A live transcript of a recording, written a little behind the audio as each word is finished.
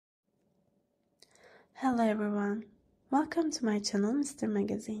Hello everyone, welcome to my channel Mr.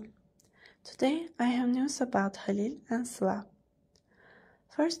 Magazine. Today I have news about Halil and Sıla.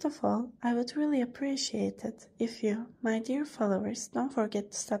 First of all, I would really appreciate it if you, my dear followers, don't forget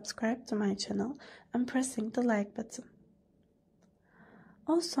to subscribe to my channel and pressing the like button.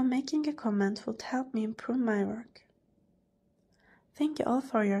 Also, making a comment would help me improve my work. Thank you all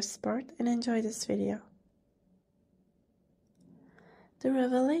for your support and enjoy this video. The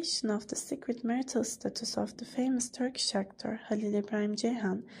revelation of the secret marital status of the famous Turkish actor Halil İbrahim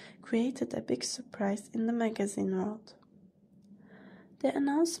Ceyhan created a big surprise in the magazine world. The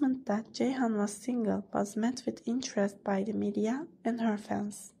announcement that Ceyhan was single was met with interest by the media and her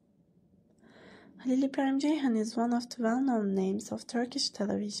fans. Halil İbrahim Ceyhan is one of the well-known names of Turkish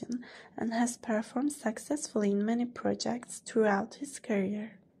television and has performed successfully in many projects throughout his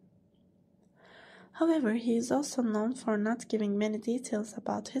career. However, he is also known for not giving many details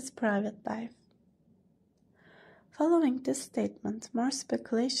about his private life. Following this statement, more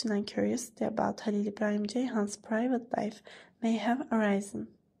speculation and curiosity about Halil İbrahim Ceyhan's private life may have arisen.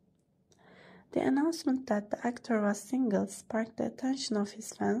 The announcement that the actor was single sparked the attention of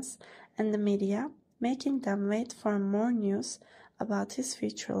his fans and the media, making them wait for more news about his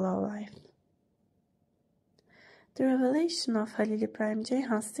future love life. The revelation of Halil İbrahim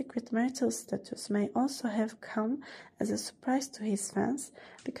Ceyhan's secret marital status may also have come as a surprise to his fans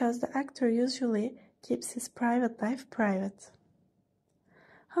because the actor usually keeps his private life private.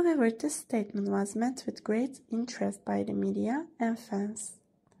 However, this statement was met with great interest by the media and fans.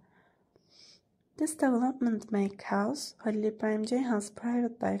 This development may cause Halil İbrahim Ceyhan's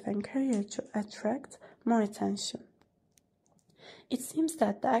private life and career to attract more attention. It seems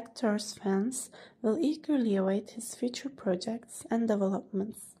that the actor's fans will eagerly await his future projects and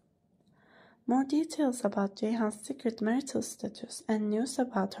developments. More details about Ceyhan's secret marital status and news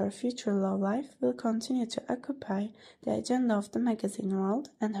about her future love life will continue to occupy the agenda of the magazine world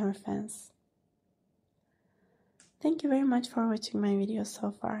and her fans. Thank you very much for watching my video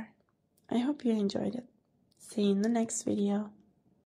so far. I hope you enjoyed it. See you in the next video.